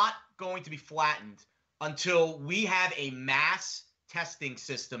is not going to be flattened until we have a mass testing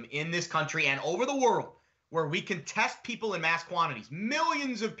system in this country and over the world where we can test people in mass quantities.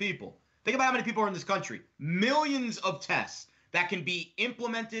 Millions of people. Think about how many people are in this country. Millions of tests that can be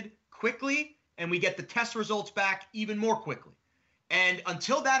implemented quickly, and we get the test results back even more quickly. And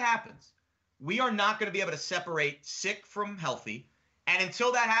until that happens, we are not going to be able to separate sick from healthy. And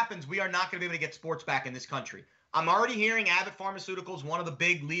until that happens, we are not going to be able to get sports back in this country. I'm already hearing Abbott Pharmaceuticals, one of the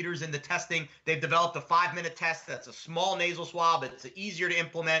big leaders in the testing. They've developed a 5-minute test that's a small nasal swab. It's easier to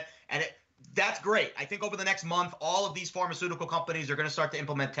implement, and that's great. I think over the next month, all of these pharmaceutical companies are going to start to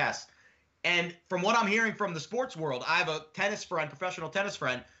implement tests. And from what I'm hearing from the sports world, I have a professional tennis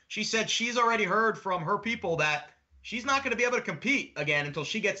friend. She said she's already heard from her people that she's not going to be able to compete again until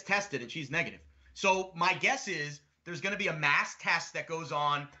she gets tested and she's negative. So my guess is there's going to be a mass test that goes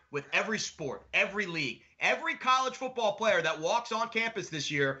on with every sport, every league. Every college football player that walks on campus this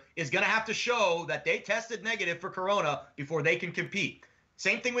year is going to have to show that they tested negative for corona before they can compete.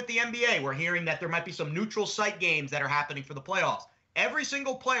 Same thing with the NBA. We're hearing that there might be some neutral site games that are happening for the playoffs. Every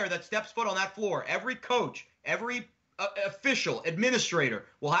single player that steps foot on that floor, every coach, every official, administrator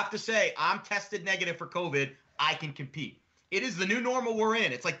will have to say, I'm tested negative for COVID. I can compete. It is the new normal we're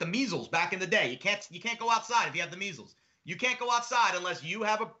in. It's like the measles back in the day. You can't go outside if you have the measles. You can't go outside unless you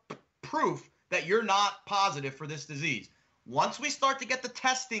have a proof that you're not positive for this disease. Once we start to get the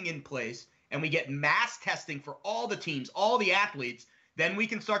testing in place and we get mass testing for all the teams, all the athletes, then we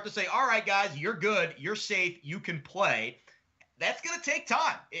can start to say, all right, guys, you're good, you're safe, you can play. That's going to take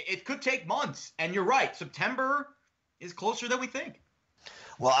time. It could take months. And you're right, September is closer than we think.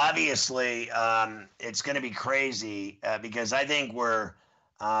 Well, obviously, it's going to be crazy because I think we're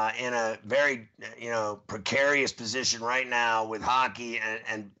in a very, precarious position right now with hockey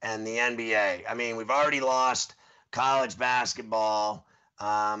and the NBA. I mean, we've already lost college basketball.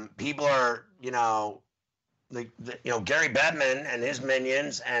 People are, Gary Bettman and his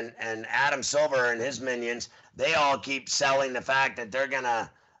minions and Adam Silver and his minions, they all keep selling the fact that they're going to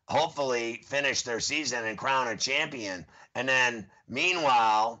hopefully finish their season and crown a champion. And then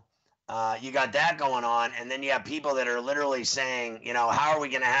meanwhile, you got that going on. And then you have people that are literally saying, how are we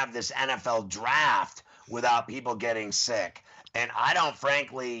going to have this NFL draft without people getting sick? And I don't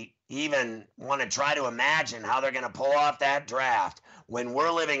frankly even want to try to imagine how they're going to pull off that draft when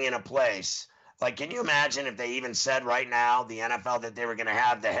we're living in a place. Like, can you imagine if they even said right now, the NFL, that they were going to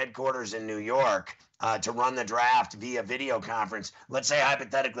have the headquarters in New York to run the draft via video conference? Let's say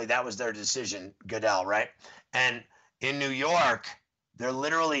hypothetically that was their decision, Goodell, right? And in New York, they're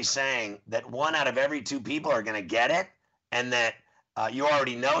literally saying that 1 out of every 2 people are going to get it, and that you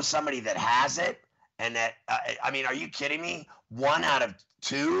already know somebody that has it. And that, are you kidding me? 1 out of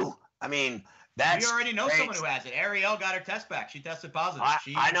 2? That's we already know crazy. Someone who has it. Ariel got her test back. She tested positive.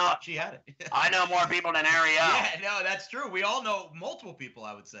 I know. She had it. I know more people than Ariel. Yeah, no, that's true. We all know multiple people,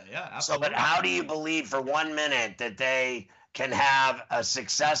 I would say. Yeah, absolutely. So, but how do you believe for 1 minute that they can have a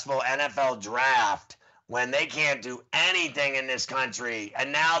successful NFL draft when they can't do anything in this country?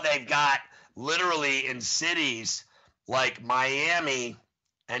 And now they've got literally in cities like Miami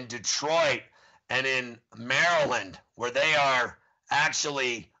and Detroit and in Maryland where they are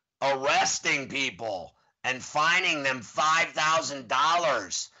actually arresting people and fining them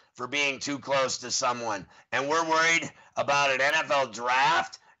 $5,000 for being too close to someone. And we're worried about an NFL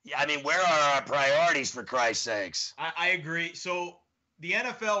draft? Where are our priorities, for Christ's sakes? I agree. So the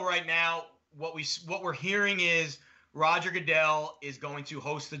NFL right now, what we're hearing is Roger Goodell is going to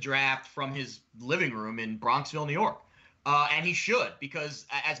host the draft from his living room in Bronxville, New York. And he should, because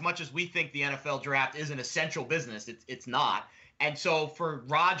as much as we think the NFL draft is an essential business, it's not. And so for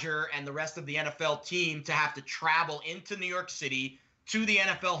Roger and the rest of the NFL team to have to travel into New York City to the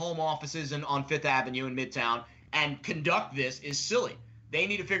NFL home offices and on Fifth Avenue in Midtown and conduct this is silly. They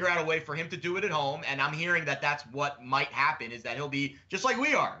need to figure out a way for him to do it at home. And I'm hearing that that's what might happen, is that he'll be just like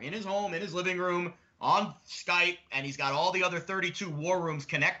we are, in his home, in his living room, on Skype, and he's got all the other 32 war rooms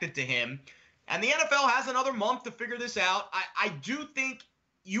connected to him. And the NFL has another month to figure this out. I do think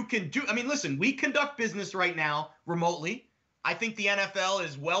you can do – listen, we conduct business right now remotely. I think the NFL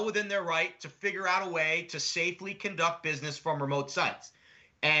is well within their right to figure out a way to safely conduct business from remote sites.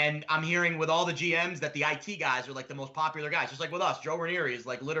 And I'm hearing with all the GMs that the IT guys are like the most popular guys, just like with us. Joe Ranieri is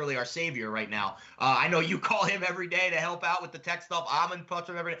like literally our savior right now. I know you call him every day to help out with the tech stuff. I'm in touch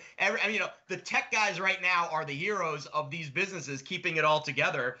with him every day. The tech guys right now are the heroes of these businesses, keeping it all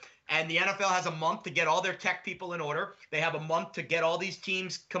together. And the NFL has a month to get all their tech people in order. They have a month to get all these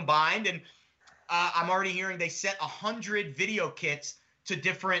teams combined. And I'm already hearing they sent 100 video kits to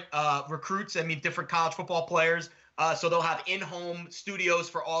different recruits. Different college football players So they'll have in-home studios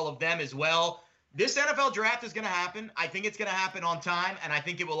for all of them as well. This NFL draft is going to happen. I think it's going to happen on time, and I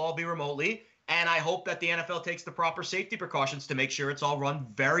think it will all be remotely. And I hope that the NFL takes the proper safety precautions to make sure it's all run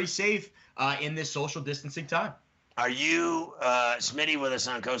very safe in this social distancing time. Are you, Smitty, with us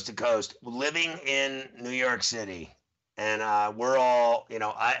on Coast to Coast, living in New York City? And we're all,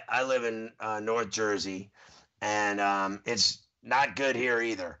 I live in North Jersey, and it's not good here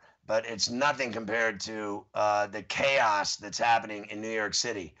either. But it's nothing compared to the chaos that's happening in New York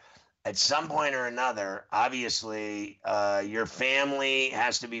City. At some point or another, obviously, your family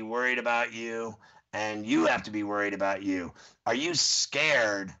has to be worried about you, and you have to be worried about you. Are you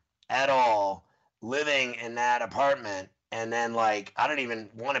scared at all living in that apartment? And then, I don't even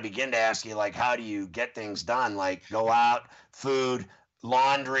want to begin to ask you, how do you get things done? Go out, food,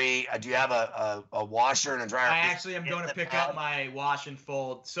 laundry. Do you have a washer and a dryer? I actually am going to pick up my wash and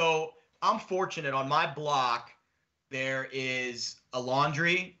fold. So I'm fortunate. On my block, there is a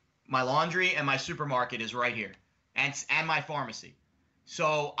laundry. My laundry and my supermarket is right here, and my pharmacy.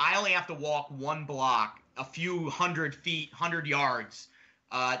 So I only have to walk one block, a few 100 feet, 100 yards,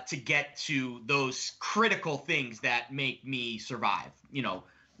 to get to those critical things that make me survive.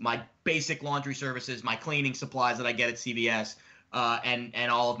 My basic laundry services, my cleaning supplies that I get at CVS, and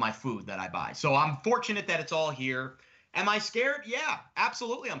all of my food that I buy. So I'm fortunate that it's all here. Am I scared? Yeah,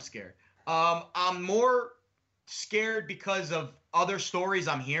 absolutely I'm scared. I'm more scared because of other stories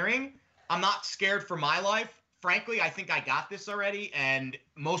I'm hearing. I'm not scared for my life. Frankly, I think I got this already, and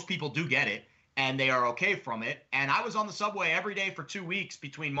most people do get it, and they are okay from it. And I was on the subway every day for 2 weeks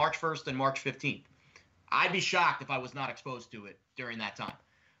between March 1st and March 15th. I'd be shocked if I was not exposed to it during that time.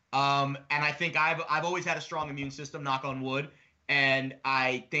 And I think I've always had a strong immune system, knock on wood, and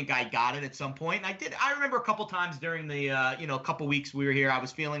I think I got it at some point. And I remember a couple times during the couple weeks we were here, I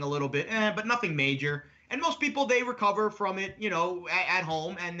was feeling a little bit, but nothing major. And most people, they recover from it, at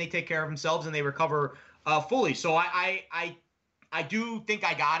home, and they take care of themselves and they recover fully. So I do think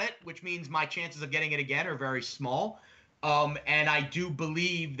I got it, which means my chances of getting it again are very small. And I do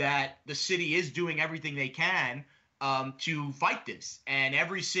believe that the city is doing everything they can to fight this. And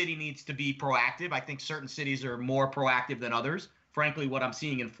every city needs to be proactive. I think certain cities are more proactive than others. Frankly, what I'm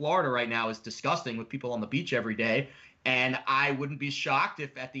seeing in Florida right now is disgusting, with people on the beach every day. And I wouldn't be shocked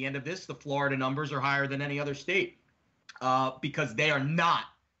if at the end of this, the Florida numbers are higher than any other state, because they are not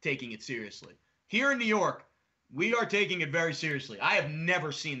taking it seriously. Here in New York, we are taking it very seriously. I have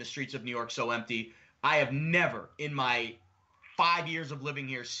never seen the streets of New York so empty. I have never, in my 5 years of living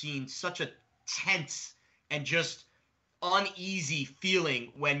here, seen such a tense and just uneasy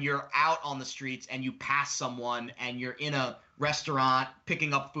feeling when you're out on the streets and you pass someone and you're in a restaurant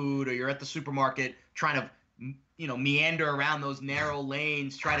picking up food, or you're at the supermarket trying to meander around those narrow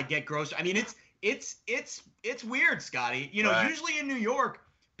lanes, try to get groceries. I mean, it's weird, Scotty. Right. Usually in New York,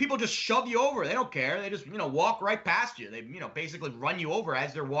 people just shove you over. They don't care. They just, walk right past you. They, basically run you over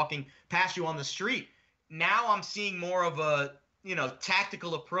as they're walking past you on the street. Now I'm seeing more of a,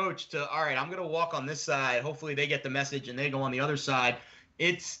 tactical approach to, all right, I'm going to walk on this side. Hopefully they get the message and they go on the other side.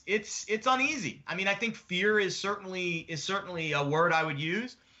 It's uneasy. I mean, I think fear is certainly a word I would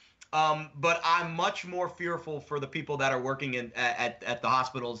use. But I'm much more fearful for the people that are working at the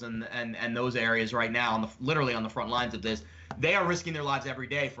hospitals and those areas right now, literally on the front lines of this. They are risking their lives every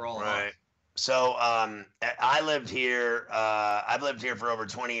day for all of us. So I lived here. I've lived here for over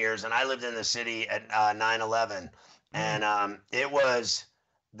 20 years, and I lived in the city at 9/11, and it was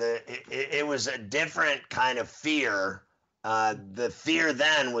a different kind of fear. The fear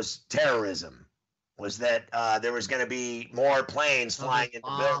then was terrorism. Was that there was going to be more planes flying into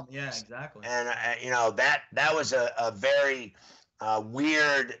buildings. Yeah, exactly. And, that was a very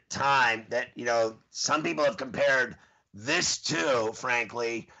weird time that, some people have compared this to,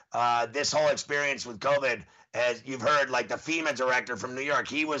 frankly, this whole experience with COVID. As you've heard, the FEMA director from New York,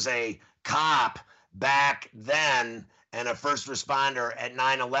 he was a cop back then and a first responder at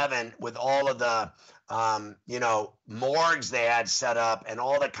 9/11 with all of the morgues they had set up and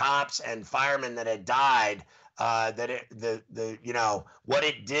all the cops and firemen that had died, what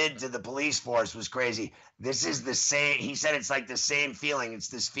it did to the police force was crazy. This is the same. He said it's like the same feeling. It's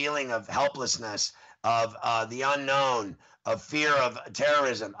this feeling of helplessness, of the unknown, of fear of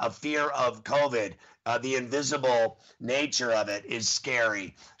terrorism, of fear of COVID. The invisible nature of it is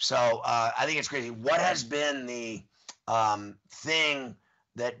scary. So I think it's crazy. What has been the thing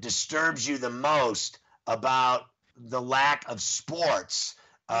that disturbs you the most about the lack of sports?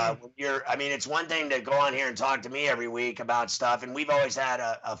 It's one thing to go on here and talk to me every week about stuff, and we've always had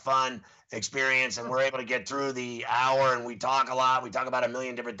a fun experience, and we're able to get through the hour, and we talk a lot. We talk about a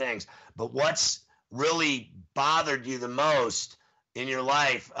million different things. But what's really bothered you the most in your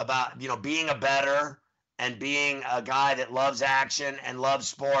life about, being a bettor and being a guy that loves action and loves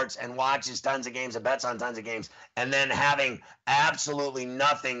sports and watches tons of games and bets on tons of games, and then having absolutely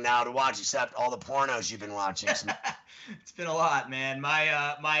nothing now to watch except all the pornos you've been watching? It's been a lot, man.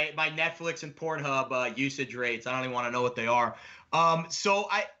 My Netflix and Pornhub usage rates, I don't even want to know what they are. So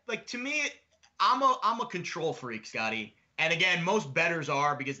to me, I'm a control freak, Scotty. And again, most bettors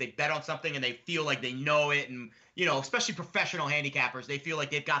are, because they bet on something and they feel like they know it. And, especially professional handicappers, they feel like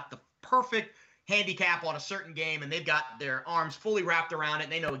they've got the perfect handicap on a certain game and they've got their arms fully wrapped around it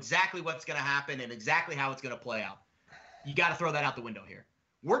and they know exactly what's going to happen and exactly how it's going to play out. You got to throw that out the window here.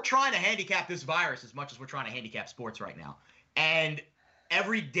 We're trying to handicap this virus as much as we're trying to handicap sports right now. And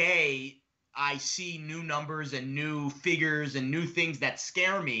every day I see new numbers and new figures and new things that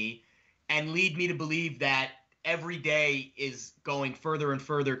scare me and lead me to believe that every day is going further and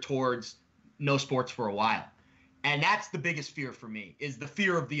further towards no sports for a while. And that's the biggest fear for me, is the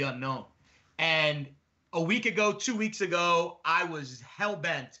fear of the unknown. And a week ago, 2 weeks ago, I was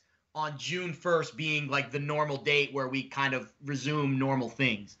hell-bent on June 1st being like the normal date where we kind of resume normal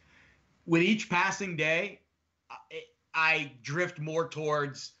things. With each passing day, I drift more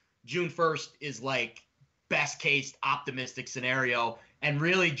towards June 1st is like best case optimistic scenario, and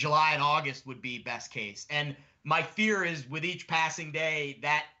really July and August would be best case. And my fear is with each passing day,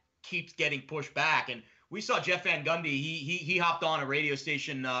 that keeps getting pushed back. And we saw Jeff Van Gundy. He hopped on a radio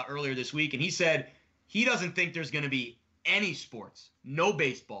station earlier this week, and he said he doesn't think there's going to be any sports, no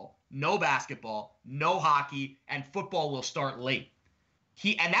baseball, no basketball, no hockey, and football will start late.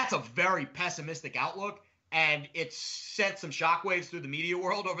 And that's a very pessimistic outlook, and it's sent some shockwaves through the media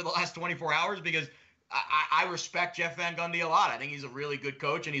world over the last 24 hours because I respect Jeff Van Gundy a lot. I think he's a really good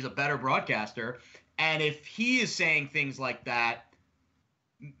coach, and he's a better broadcaster. And if he is saying things like that,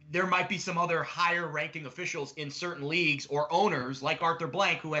 there might be some other higher-ranking officials in certain leagues or owners like Arthur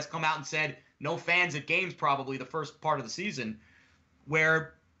Blank, who has come out and said no fans at games probably the first part of the season,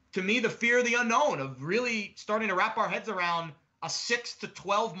 where, to me, the fear of the unknown, of really starting to wrap our heads around a 6 to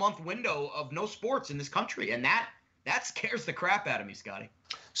 12-month window of no sports in this country. And that scares the crap out of me, Scotty.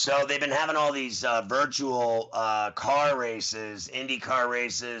 So they've been having all these virtual car races, IndyCar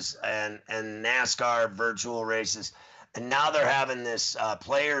races, and NASCAR virtual races. And now they're having this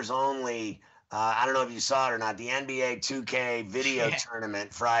players only, I don't know if you saw it or not, the NBA 2K video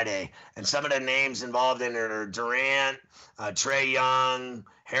tournament Friday. And some of the names involved in it are Durant, Trae Young,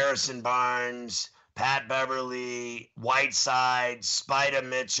 Harrison Barnes, Pat Beverly, Whiteside, Spida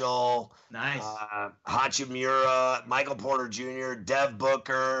Mitchell, nice, Hachimura, Michael Porter Jr., Dev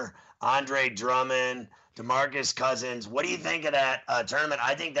Booker, Andre Drummond, DeMarcus Cousins. What do you think of that tournament?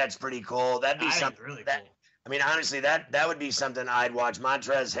 I think that's pretty cool. That'd be something really that, cool. I mean, honestly, that would be something I'd watch.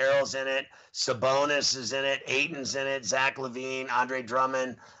 Montrezl Harrell's in it. Sabonis is in it. Ayton's in it. Zach LaVine, Andre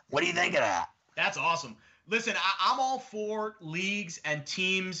Drummond. What do you think of that? That's awesome. Listen, I'm all for leagues and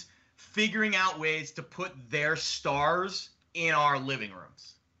teams figuring out ways to put their stars in our living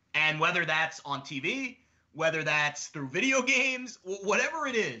rooms. And whether that's on TV, whether that's through video games, whatever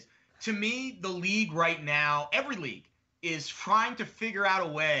it is, to me, the league right now, every league, is trying to figure out a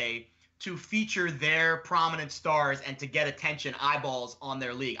way to feature their prominent stars and to get attention, eyeballs on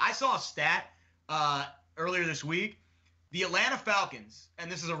their league. I saw a stat earlier this week. The Atlanta Falcons,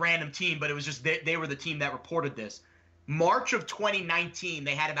 and this is a random team, but it was just they were the team that reported this. March of 2019,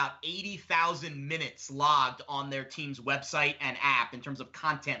 they had about 80,000 minutes logged on their team's website and app in terms of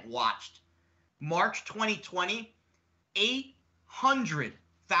content watched. March 2020,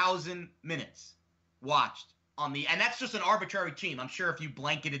 800,000 minutes watched. And that's just an arbitrary team. I'm sure if you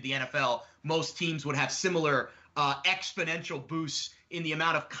blanketed the NFL, most teams would have similar exponential boosts in the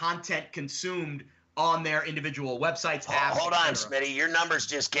amount of content consumed on their individual websites, apps. Hold on, Smitty. Your numbers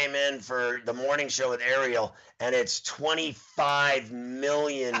just came in for the morning show with Ariel, and it's 25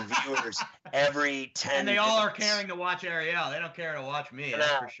 million viewers every 10 And they minutes. all are caring to watch Ariel. They don't care to watch me,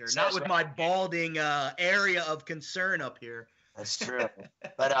 that's for sure. Not with my balding area of concern up here. That's true.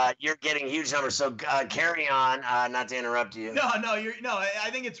 But you're getting huge numbers. So carry on, not to interrupt you. No, I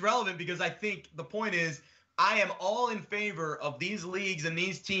think it's relevant because I think the point is I am all in favor of these leagues and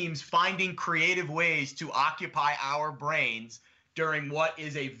these teams finding creative ways to occupy our brains during what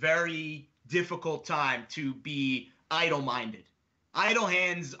is a very difficult time to be idle-minded. Idle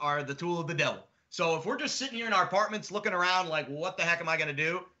hands are the tool of the devil. So if we're just sitting here in our apartments looking around like, well, what the heck am I going to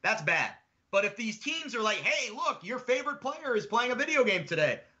do? That's bad. But if these teams are like, hey, look, your favorite player is playing a video game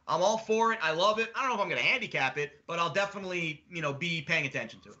today, I'm all for it. I love it. I don't know if I'm going to handicap it, but I'll definitely, be paying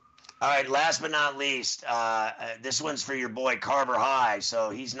attention to it. All right, last but not least, this one's for your boy Carver High.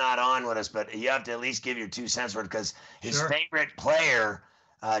 So he's not on with us, but you have to at least give your 2 cents for it because his favorite player,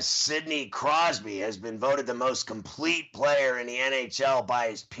 Sidney Crosby, has been voted the most complete player in the NHL by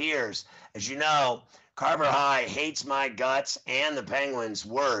his peers. As you know, Carver High hates my guts and the Penguins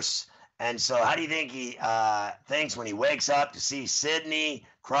worse. And so how do you think he thinks when he wakes up to see Sidney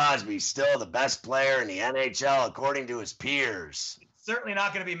Crosby still the best player in the NHL according to his peers? Certainly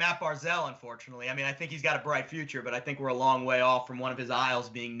not going to be Matt Barzal, unfortunately. I mean, I think he's got a bright future, but I think we're a long way off from one of his Isles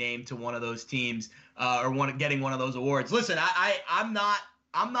being named to one of those teams getting one of those awards. Listen, I'm not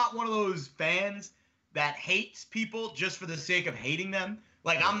one of those fans that hates people just for the sake of hating them.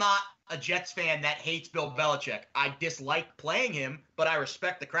 Like, I'm not a Jets fan that hates Bill Belichick. I dislike playing him, but I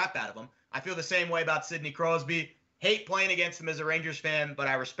respect the crap out of him. I feel the same way about Sidney Crosby. Hate playing against him as a Rangers fan, but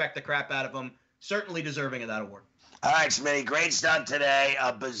I respect the crap out of him. Certainly deserving of that award. All right, Smitty, great stuff today.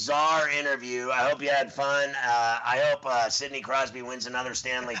 A bizarre interview. I hope you had fun. I hope Sidney Crosby wins another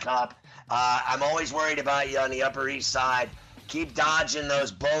Stanley Cup. I'm always worried about you on the Upper East Side. Keep dodging those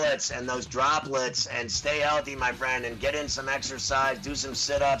bullets and those droplets and stay healthy, my friend, and get in some exercise. Do some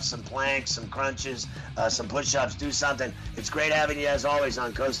sit-ups, some planks, some crunches, some push-ups. Do something. It's great having you, as always,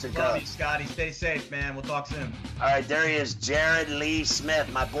 on Coast to Coast. Love you, Scotty. Stay safe, man. We'll talk soon. All right, there he is, Jared Lee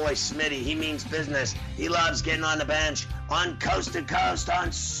Smith, my boy Smitty. He means business. He loves getting on the bench on Coast to Coast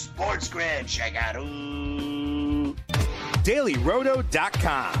on Sports Grid. Check out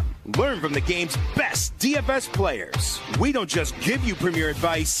DailyRoto.com. Learn from the game's best DFS players. We don't just give you premier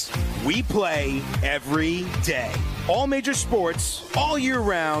advice, we play every day. All major sports, all year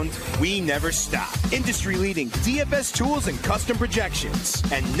round, we never stop. Industry-leading DFS tools and custom projections.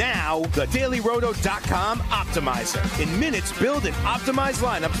 And now, the DailyRoto.com Optimizer. In minutes, build and optimize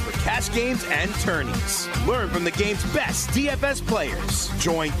lineups for cash games and tourneys. Learn from the game's best DFS players.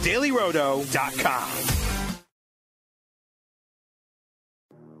 Join DailyRoto.com.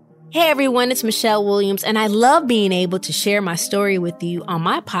 Hey everyone, it's Michelle Williams, and I love being able to share my story with you on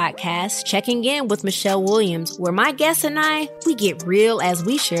my podcast, Checking In with Michelle Williams, where my guests and I, we get real as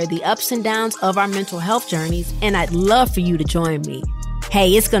we share the ups and downs of our mental health journeys, and I'd love for you to join me.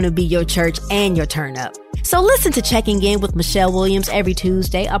 Hey, it's going to be your church and your turn up. So listen to Checking In with Michelle Williams every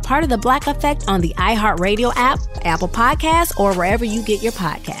Tuesday, a part of the Black Effect on the iHeartRadio app, Apple Podcasts, or wherever you get your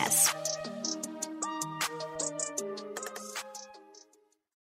podcasts.